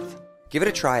 $15 a month. Give it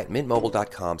a try at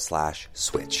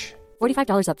mintmobile.com/switch.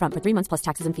 $45 up front for 3 months plus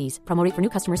taxes and fees. Promo rate for new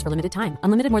customers for limited time.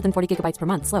 Unlimited more than 40 gigabytes per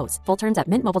month. Slows full terms at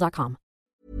mintmobile.com.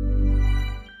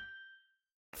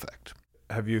 Fact.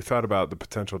 Have you thought about the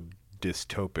potential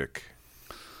dystopic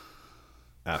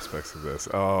aspects of this?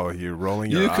 Oh, you're rolling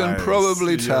your eyes. You can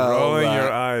probably tell. You're rolling that,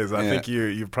 your eyes. I yeah. think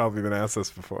you've probably been asked this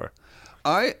before.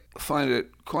 I find it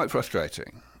quite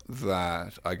frustrating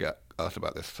that I get asked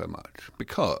about this so much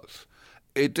because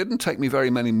it didn't take me very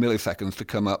many milliseconds to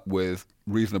come up with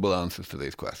reasonable answers to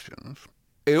these questions.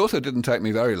 It also didn't take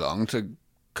me very long to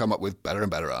come up with better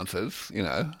and better answers, you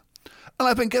know. And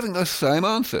I've been giving those same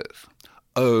answers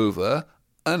over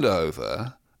and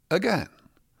over again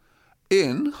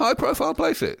in high-profile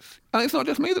places. And it's not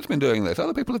just me that's been doing this.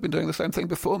 Other people have been doing the same thing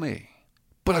before me.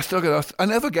 But I still get asked, I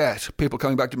never get people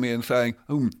coming back to me and saying,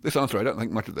 this answer, I don't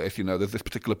think much of this, you know, there's this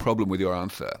particular problem with your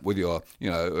answer, with your, you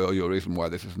know, or your reason why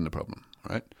this isn't a problem,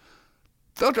 right?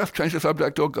 They'll just change the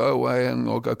subject or go away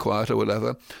or go quiet or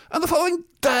whatever. And the following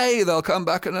day they'll come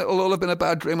back and it'll all have been a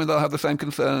bad dream and they'll have the same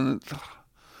concern.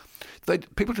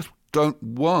 People just don't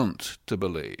want to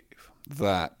believe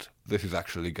that this is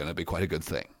actually going to be quite a good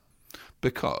thing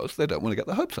because they don't want to get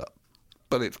their hopes up.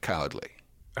 But it's cowardly.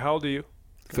 How old are you?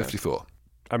 54.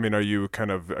 I mean, are you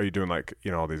doing like,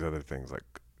 you know, all these other things like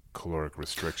caloric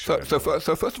restriction? So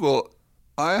first of all,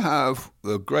 I have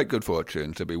the great good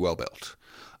fortune to be well built.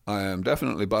 I am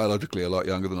definitely biologically a lot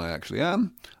younger than I actually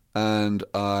am, and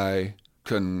I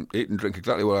can eat and drink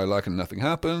exactly what I like and nothing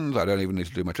happens. I don't even need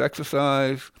to do much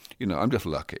exercise. You know, I'm just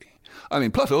lucky. I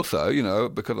mean, plus also, you know,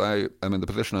 because I am in the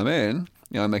position I'm in,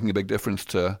 you know, I'm making a big difference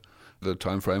to the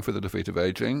time frame for the defeat of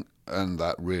aging, and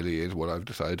that really is what I've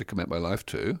decided to commit my life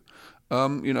to.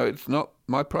 You know, it's not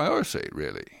my priority,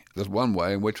 really. There's one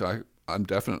way in which I'm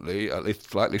definitely at least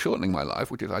slightly shortening my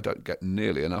life, which is I don't get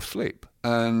nearly enough sleep.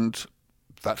 And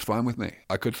that's fine with me.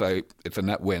 I could say it's a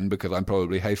net win because I'm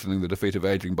probably hastening the defeat of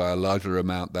aging by a larger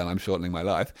amount than I'm shortening my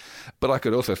life. But I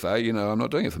could also say, you know, I'm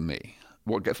not doing it for me.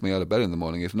 What gets me out of bed in the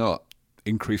morning is not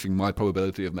increasing my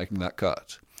probability of making that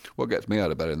cut. What gets me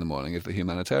out of bed in the morning is the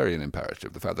humanitarian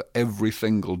imperative, the fact that every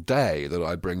single day that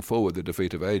I bring forward the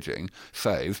defeat of aging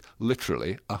saves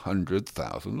literally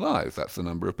 100,000 lives. That's the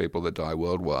number of people that die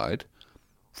worldwide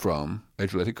from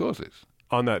age-related causes.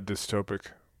 On that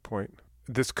dystopic point,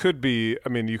 this could be, I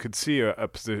mean, you could see a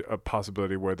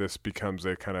possibility where this becomes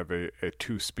a kind of a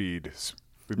two-speed.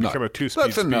 We become a two-speed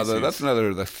That's another species.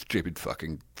 of the stupid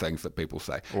fucking things that people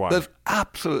say. Why? There's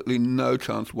absolutely no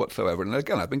chance whatsoever. And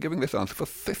again, I've been giving this answer for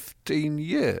 15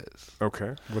 years.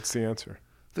 Okay. What's the answer?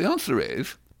 The answer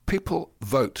is people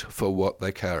vote for what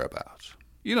they care about.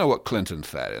 You know what Clinton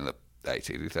said in the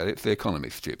 80s? He said, it's the economy,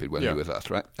 stupid, when he was asked,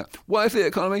 right? Why is the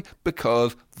economy?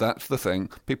 Because that's the thing.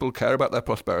 People care about their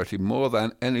prosperity more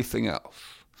than anything else.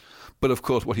 But of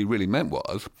course, what he really meant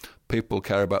was people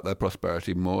care about their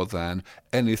prosperity more than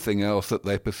anything else that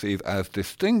they perceive as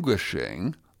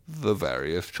distinguishing the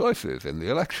various choices in the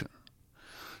election.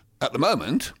 At the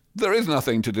moment, there is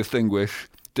nothing to distinguish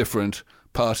different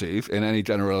parties in any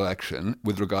general election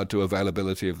with regard to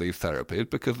availability of these therapies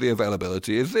because the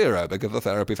availability is zero because the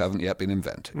therapies haven't yet been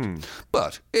invented.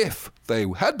 But if they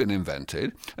had been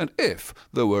invented and if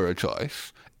there were a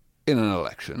choice in an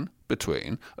election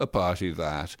between a party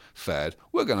that said,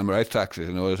 we're going to raise taxes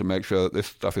in order to make sure that this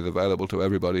stuff is available to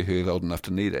everybody who is old enough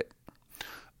to need it,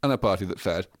 and a party that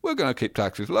said, we're going to keep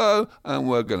taxes low and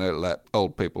we're going to let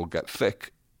old people get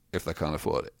sick if they can't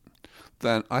afford it,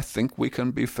 then I think we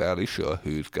can be fairly sure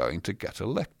who's going to get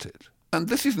elected. And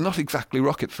this is not exactly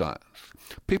rocket science.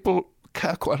 People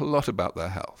care quite a lot about their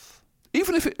health.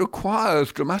 Even if it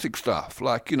requires dramatic stuff,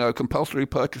 like, you know, compulsory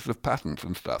purchase of patents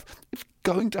and stuff, it's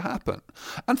going to happen.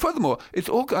 And furthermore, it's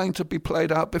all going to be played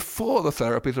out before the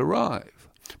therapies arrive.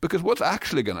 Because what's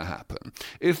actually going to happen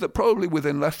is that probably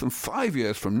within less than 5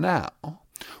 years from now,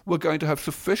 we're going to have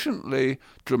sufficiently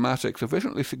dramatic,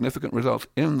 sufficiently significant results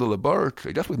in the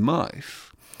laboratory, just with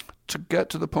mice, to get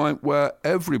to the point where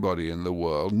everybody in the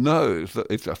world knows that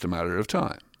it's just a matter of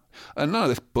time. And none of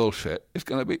this bullshit is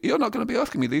going to be... You're not going to be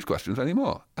asking me these questions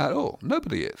anymore, at all.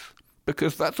 Nobody is.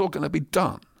 Because that's all going to be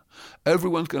done.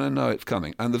 Everyone's going to know it's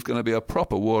coming, and there's going to be a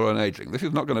proper war on aging. This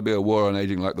is not going to be a war on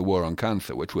aging like the war on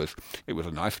cancer, which was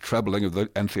a nice trebling of the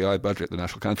NCI budget, the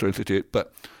National Cancer Institute,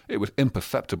 but it was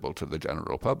imperceptible to the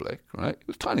general public, right? It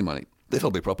was tiny money. This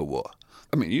will be proper war.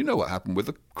 I mean, you know what happened with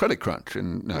the credit crunch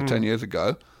 10 years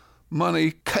ago.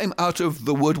 Money came out of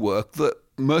the woodwork that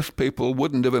most people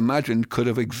wouldn't have imagined could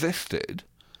have existed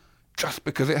just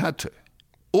because it had to.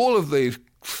 All of these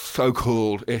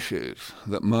so-called issues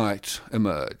that might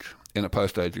emerge in a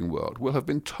post-aging world will have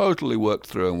been totally worked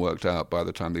through and worked out by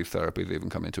the time these therapies even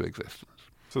come into existence.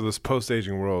 So this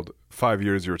post-aging world, 5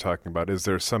 years you were talking about, is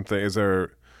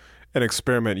there an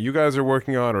experiment you guys are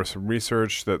working on or some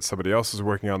research that somebody else is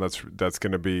working on that's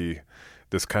going to be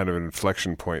this kind of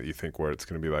inflection point, you think, where it's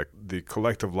going to be like the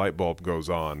collective light bulb goes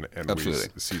on and Absolutely.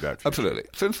 we see that future? Absolutely.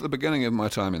 Since the beginning of my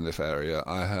time in this area,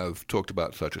 I have talked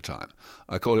about such a time.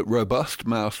 I call it robust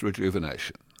mouse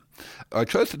rejuvenation. I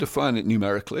chose to define it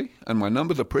numerically, and my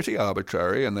numbers are pretty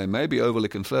arbitrary, and they may be overly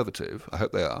conservative. I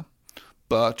hope they are.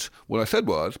 But what I said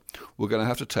was, we're going to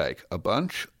have to take a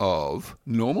bunch of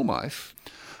normal mice,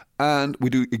 and we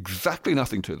do exactly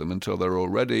nothing to them until they're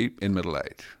already in middle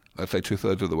age. Let's say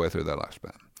 2/3 of the way through their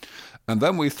lifespan. And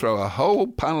then we throw a whole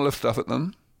panel of stuff at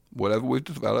them, whatever we've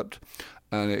developed,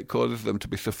 and it causes them to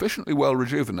be sufficiently well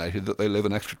rejuvenated that they live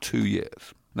an extra 2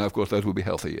 years. Now, of course, those would be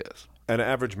healthy years. An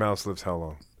average mouse lives how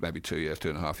long? Maybe 2 years,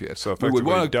 2.5 years. So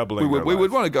effectively doubling their We would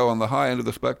life. want to go on the high end of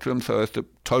the spectrum so as to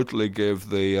totally give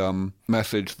the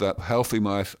message that healthy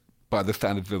mice, by the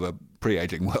standards of a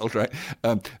pre-aging world, right?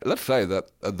 Let's say that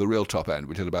at the real top end,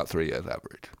 which is about 3 years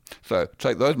average. So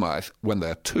take those mice when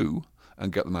they're 2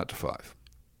 and get them out to 5.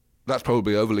 That's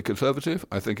probably overly conservative.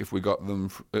 I think if we got them,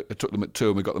 it took them at 2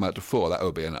 and we got them out to 4, that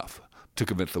would be enough to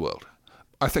convince the world.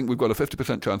 I think we've got a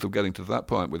 50% chance of getting to that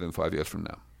point within 5 years from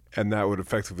now. And that would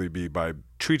effectively be by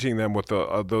treating them with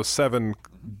those 7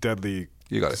 deadly...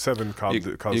 You got it. 7 causes.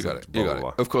 You got it. You got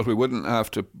it. Of course, we wouldn't have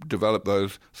to develop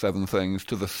those 7 things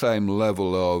to the same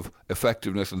level of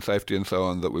effectiveness and safety and so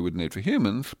on that we would need for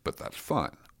humans, but that's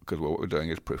fine, because what we're doing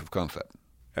is proof of concept.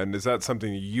 And is that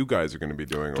something you guys are going to be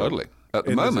doing? Totally. At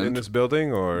the moment... In this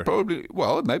building, or...? Probably,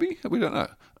 well, maybe. We don't know.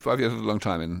 5 years is a long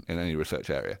time in any research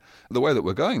area. The way that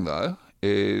we're going, though,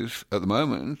 is, at the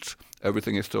moment,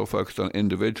 everything is still focused on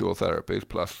individual therapies,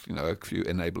 plus, a few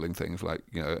enabling things like,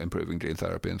 improving gene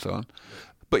therapy and so on.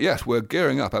 But yes, we're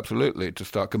gearing up, absolutely, to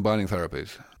start combining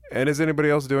therapies. And is anybody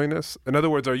else doing this? In other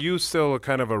words, are you still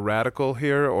kind of a radical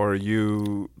here, or are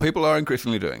you... People are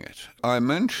increasingly doing it. I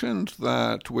mentioned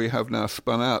that we have now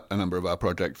spun out a number of our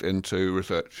projects into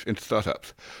research, into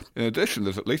startups. In addition,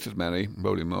 there's at least as many,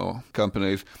 probably more,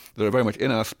 companies that are very much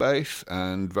in our space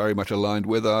and very much aligned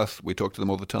with us. We talk to them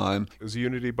all the time. Is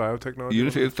Unity Biotechnology?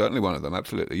 Unity is certainly one of them,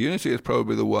 absolutely. Unity is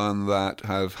probably the one that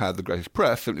has had the greatest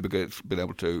press, simply because it's been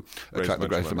able to attract the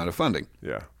greatest amount of funding.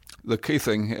 Yeah. The key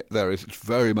thing there is it's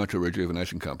very much a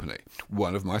rejuvenation company.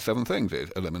 One of my 7 things is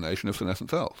elimination of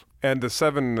senescent cells. And the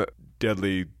 7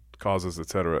 deadly causes,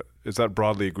 etc., is that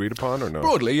broadly agreed upon or no?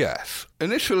 Broadly, yes.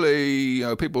 Initially,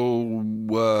 people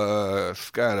were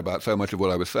scared about so much of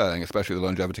what I was saying, especially the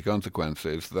longevity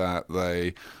consequences, that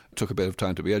they took a bit of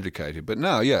time to be educated. But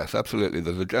now, yes, absolutely,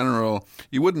 there's a general...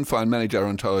 You wouldn't find many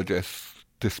gerontologists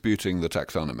disputing the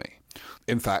taxonomy.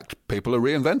 In fact, people are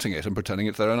reinventing it and pretending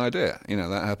it's their own idea.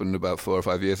 That happened about 4 or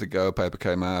 5 years ago. A paper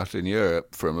came out in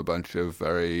Europe from a bunch of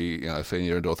very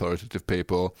senior and authoritative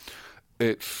people.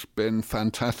 It's been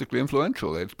fantastically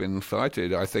influential. It's been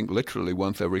cited, I think, literally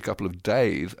once every couple of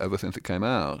days ever since it came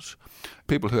out.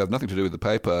 People who have nothing to do with the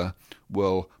paper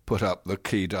will put up the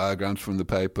key diagrams from the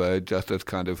paper just as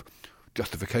kind of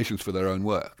justifications for their own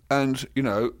work. And,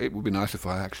 it would be nice if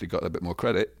I actually got a bit more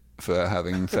credit for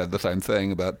having said the same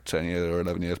thing about 10 years or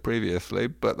 11 years previously,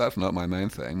 but that's not my main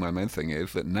thing. My main thing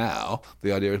is that now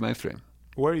the idea is mainstream.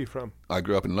 Where are you from? I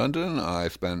grew up in London. I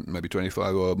spent maybe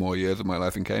 25 or more years of my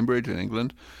life in Cambridge in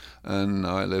England, and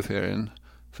now I live here in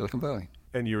Silicon Valley.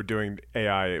 And you were doing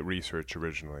AI research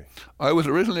originally? I was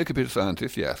originally a computer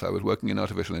scientist, yes. I was working in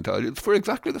artificial intelligence for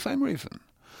exactly the same reason.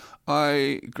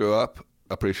 I grew up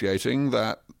appreciating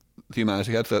that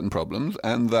humanity had certain problems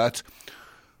and that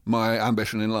my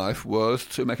ambition in life was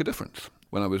to make a difference.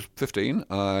 When I was 15,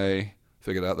 I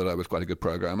figured out that I was quite a good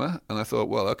programmer, and I thought,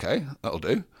 well, okay, that'll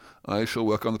do. I shall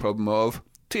work on the problem of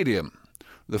tedium.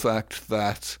 the fact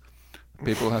that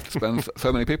people have to spend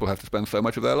so many people have to spend so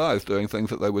much of their lives doing things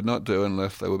that they would not do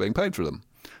unless they were being paid for them.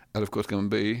 And of course can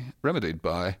be remedied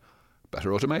by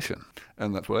better automation.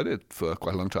 And that's what I did for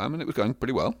quite a long time, and it was going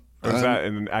pretty well. Was that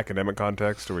in an academic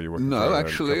context, or were you working? No,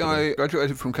 actually, I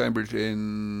graduated from Cambridge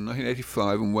in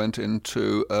 1985 and went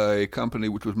into a company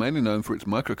which was mainly known for its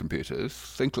microcomputers,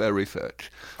 Sinclair Research.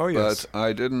 Oh, yes. But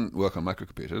I didn't work on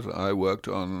microcomputers. I worked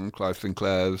on Clive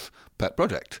Sinclair's pet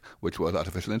project, which was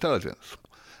artificial intelligence.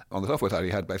 On the software side, he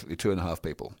had basically 2.5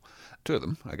 people. 2 of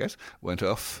them, I guess, went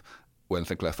off when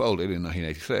Sinclair folded in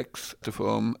 1986 to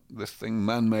form this thing,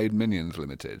 Man-Made Minions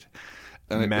Limited.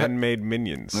 Man-Made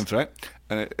Minions. That's right.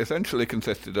 And it essentially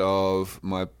consisted of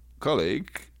my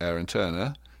colleague, Aaron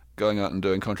Turner, going out and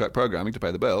doing contract programming to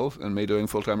pay the bills, and me doing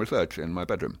full-time research in my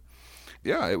bedroom.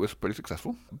 Yeah, it was pretty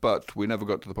successful, but we never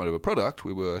got to the point of a product.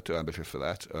 We were too ambitious for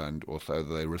that, and also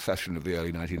the recession of the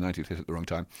early 1990s hit at the wrong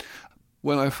time.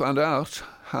 When I found out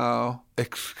how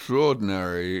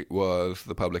extraordinary was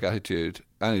the public attitude,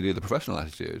 and indeed the professional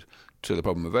attitude, to the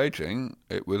problem of aging,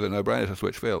 it was a no-brainer to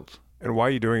switch fields. And why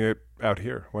are you doing it out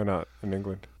here? Why not in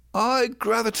England? I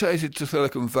gravitated to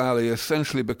Silicon Valley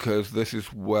essentially because this is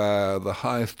where the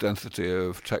highest density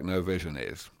of techno-vision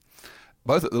is,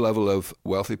 both at the level of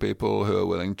wealthy people who are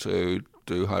willing to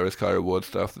do high-risk, high-reward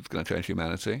stuff that's going to change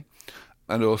humanity,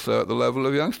 and also at the level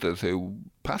of youngsters who are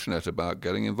passionate about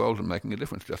getting involved and making a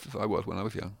difference, just as I was when I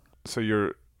was young. So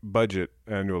your budget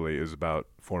annually is about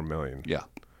 $4 million. Yeah.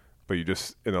 But you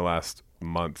just, in the last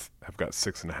month, have got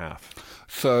 6.5.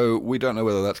 So we don't know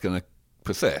whether that's going to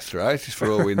persist, right?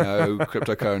 For all we know,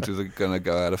 cryptocurrencies are going to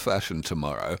go out of fashion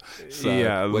tomorrow. So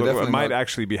yeah, it might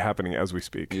actually be happening as we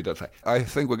speak. You don't say. I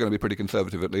think we're going to be pretty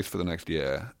conservative, at least for the next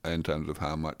year, in terms of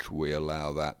how much we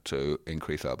allow that to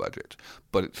increase our budget.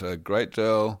 But it's a great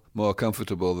deal more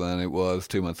comfortable than it was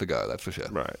 2 months ago, that's for sure.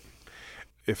 Right.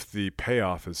 If the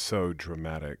payoff is so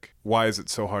dramatic, why is it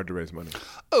so hard to raise money?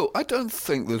 Oh, I don't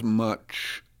think there's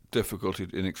much difficulty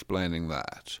in explaining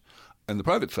that. In the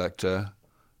private sector,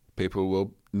 people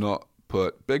will not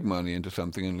put big money into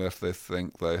something unless they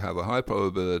think they have a high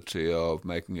probability of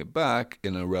making it back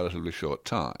in a relatively short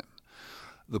time.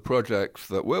 The projects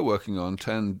that we're working on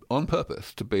tend, on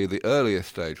purpose, to be the earlier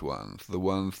stage ones, the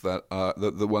ones that are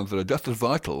the ones that are just as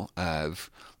vital as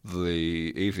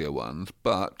the easier ones,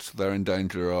 but they're in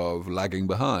danger of lagging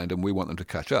behind, and we want them to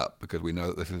catch up because we know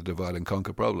that this is a divide and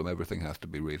conquer problem. Everything has to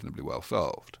be reasonably well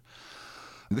solved.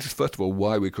 And this is, first of all,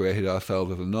 why we created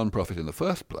ourselves as a non-profit in the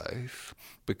first place,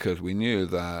 because we knew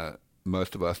that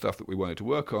most of our stuff that we wanted to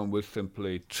work on was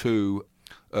simply too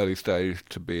early stage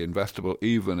to be investable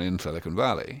even in Silicon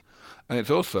Valley. And it's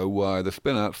also why the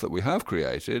spin-outs that we have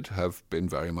created have been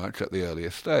very much at the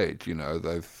earliest stage. You know,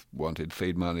 they've wanted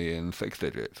seed money in 6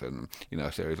 digits and,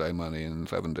 Series A money in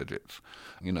 7 digits.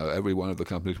 Every one of the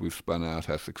companies we've spun out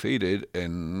has succeeded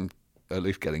in at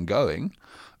least getting going,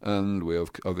 and we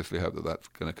obviously hope that that's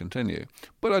going to continue.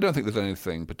 But I don't think there's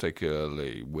anything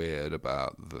particularly weird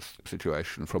about the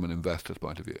situation from an investor's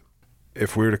point of view.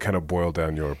 If we were to kind of boil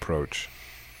down your approach,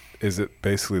 is it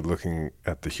basically looking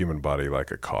at the human body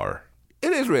like a car?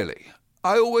 It is really.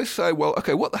 I always say, well,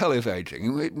 okay, what the hell is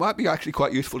aging? It might be actually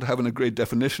quite useful to have an agreed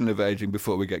definition of aging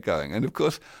before we get going. And of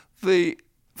course, the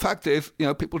fact is,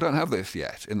 people don't have this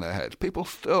yet in their heads. People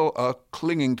still are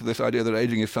clinging to this idea that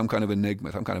aging is some kind of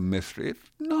enigma, some kind of mystery.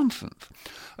 It's nonsense.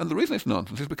 And the reason it's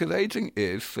nonsense is because aging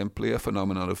is simply a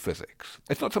phenomenon of physics.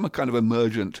 It's not some kind of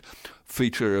emergent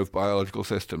feature of biological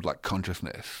systems like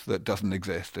consciousness that doesn't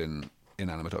exist in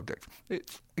inanimate objects.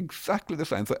 It's exactly the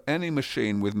same for any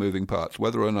machine with moving parts,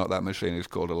 whether or not that machine is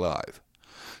called alive.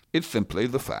 It's simply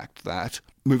the fact that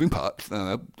moving parts,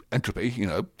 entropy,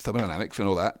 thermodynamics and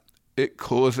all that, it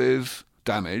causes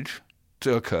damage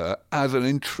to occur as an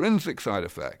intrinsic side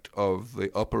effect of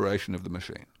the operation of the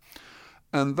machine.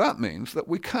 And that means that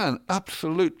we can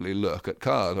absolutely look at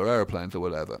cars or aeroplanes or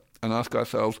whatever and ask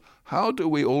ourselves, how do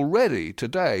we already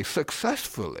today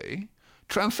successfully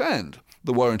transcend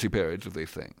the warranty periods of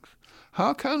these things?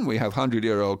 How can we have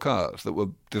 100-year-old cars that were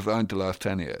designed to last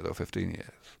 10 years or 15 years?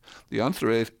 The answer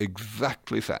is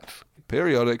exactly sense.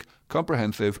 Periodic,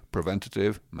 comprehensive,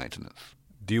 preventative maintenance.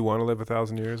 Do you want to live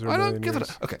 1,000 years or a million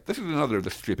years? Okay, this is another of the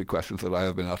stupid questions that I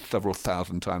have been asked several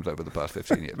thousand times over the past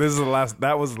 15 years.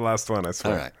 That was the last one, I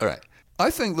swear. All right. I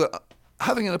think that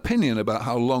having an opinion about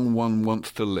how long one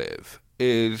wants to live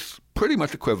is pretty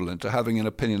much equivalent to having an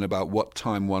opinion about what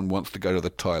time one wants to go to the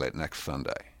toilet next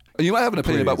Sunday. And you might have an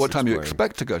opinion about what time you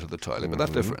expect to go to the toilet, but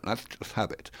that's different. That's just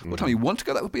habit. What time you want to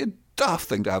go, that would be a daft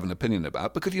thing to have an opinion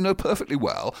about, because you know perfectly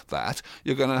well that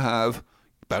you're going to have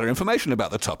better information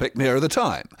about the topic nearer the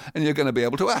time, and you're going to be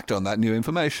able to act on that new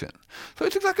information. So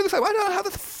it's exactly the same. I don't have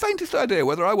the faintest idea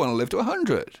whether I want to live to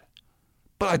 100.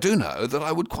 But I do know that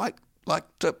I would quite like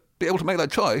to be able to make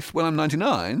that choice when I'm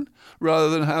 99, rather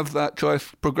than have that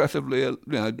choice progressively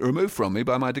removed from me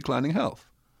by my declining health.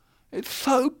 It's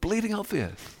so bleeding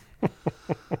obvious.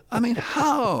 I mean,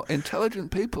 how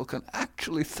intelligent people can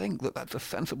actually think that that's a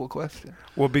sensible question?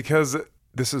 Well, because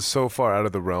this is so far out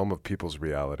of the realm of people's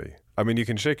reality. I mean, you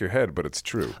can shake your head, but it's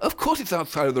true. Of course it's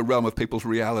outside of the realm of people's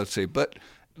reality, but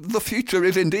the future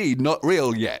is indeed not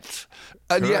real yet.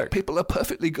 And Correct. Yet people are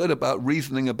perfectly good about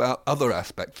reasoning about other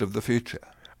aspects of the future.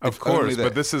 Of course,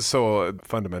 but this is so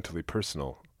fundamentally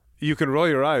personal. You can roll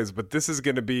your eyes, but this is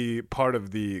going to be part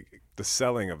of the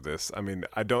selling of this. I mean,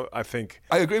 I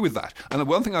agree with that. And the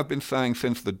one thing I've been saying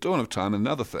since the dawn of time,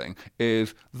 another thing,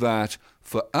 is that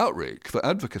for outreach, for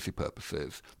advocacy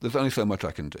purposes, there's only so much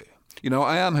I can do. You know,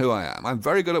 I am who I am. I'm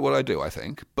very good at what I do, I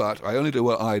think, but I only do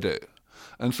what I do.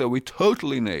 And so we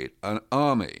totally need an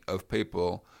army of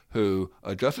people who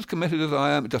are just as committed as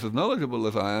I am, just as knowledgeable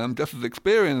as I am, just as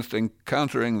experienced in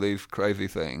countering these crazy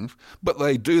things, but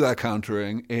they do their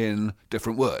countering in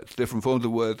different words, different forms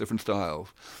of words, different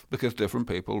styles, because different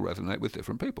people resonate with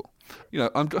different people. You know,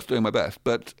 I'm just doing my best,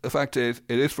 but the fact is,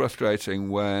 it is frustrating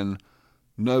when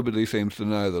nobody seems to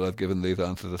know that I've given these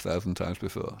answers 1,000 times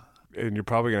before. And you're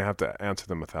probably going to have to answer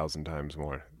them 1,000 times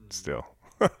more still.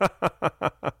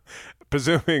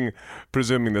 Presuming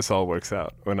this all works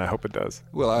out, and I hope it does.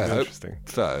 Well, I hope interesting.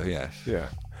 So, yes. Yeah.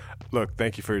 Look,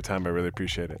 thank you for your time. I really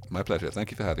appreciate it. My pleasure.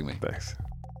 Thank you for having me. Thanks.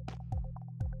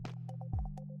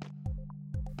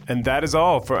 And that is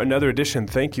all for another edition.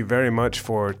 Thank you very much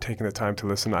for taking the time to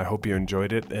listen. I hope you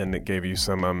enjoyed it and it gave you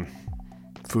some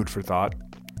food for thought.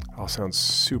 All sounds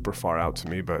super far out to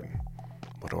me, but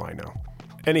what do I know?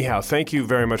 Anyhow, thank you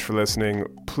very much for listening.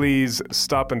 Please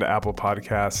stop into Apple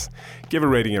Podcasts, give a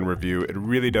rating and review. It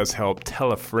really does help.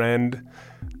 Tell a friend.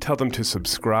 Tell them to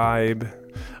subscribe.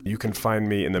 You can find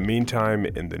me in the meantime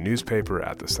in the newspaper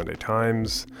at the Sunday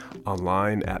Times,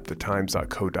 online at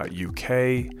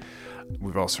thetimes.co.uk.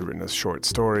 We've also written a short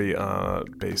story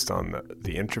based on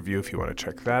the interview if you want to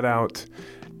check that out.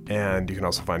 And you can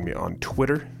also find me on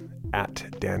Twitter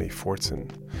at Danny Fortson,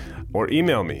 or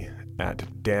email me at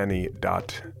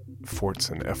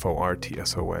danny.fortson,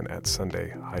 F-O-R-T-S-O-N, at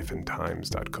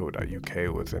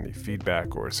sunday-times.co.uk with any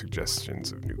feedback or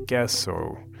suggestions of new guests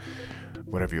or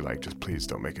whatever you like. Just please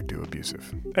don't make it too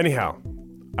abusive. Anyhow,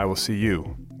 I will see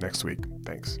you next week.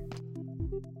 Thanks.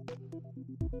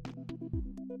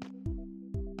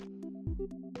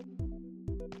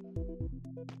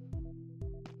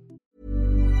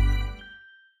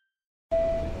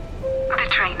 The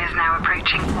train is now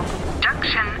approaching.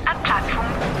 Junction at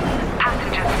platform.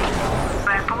 Passengers,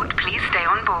 airport, please stay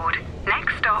on board.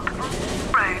 Next stop,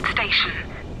 road station.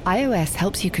 iOS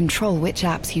helps you control which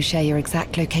apps you share your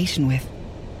exact location with.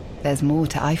 There's more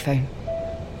to iPhone.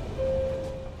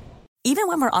 Even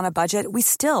when we're on a budget, we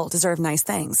still deserve nice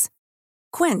things.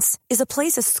 Quince is a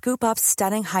place to scoop up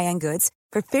stunning high-end goods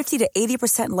for 50 to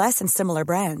 80% less than similar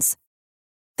brands.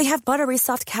 They have buttery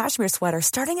soft cashmere sweaters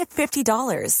starting at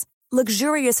 $50,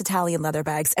 luxurious Italian leather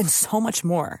bags, and so much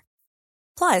more.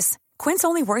 Plus, Quince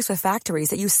only works with factories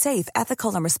that use safe,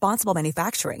 ethical, and responsible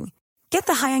manufacturing. Get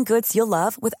the high-end goods you'll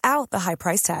love without the high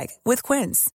price tag with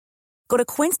Quince. Go to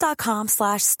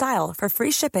quince.com/style for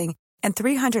free shipping and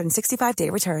 365-day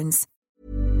returns.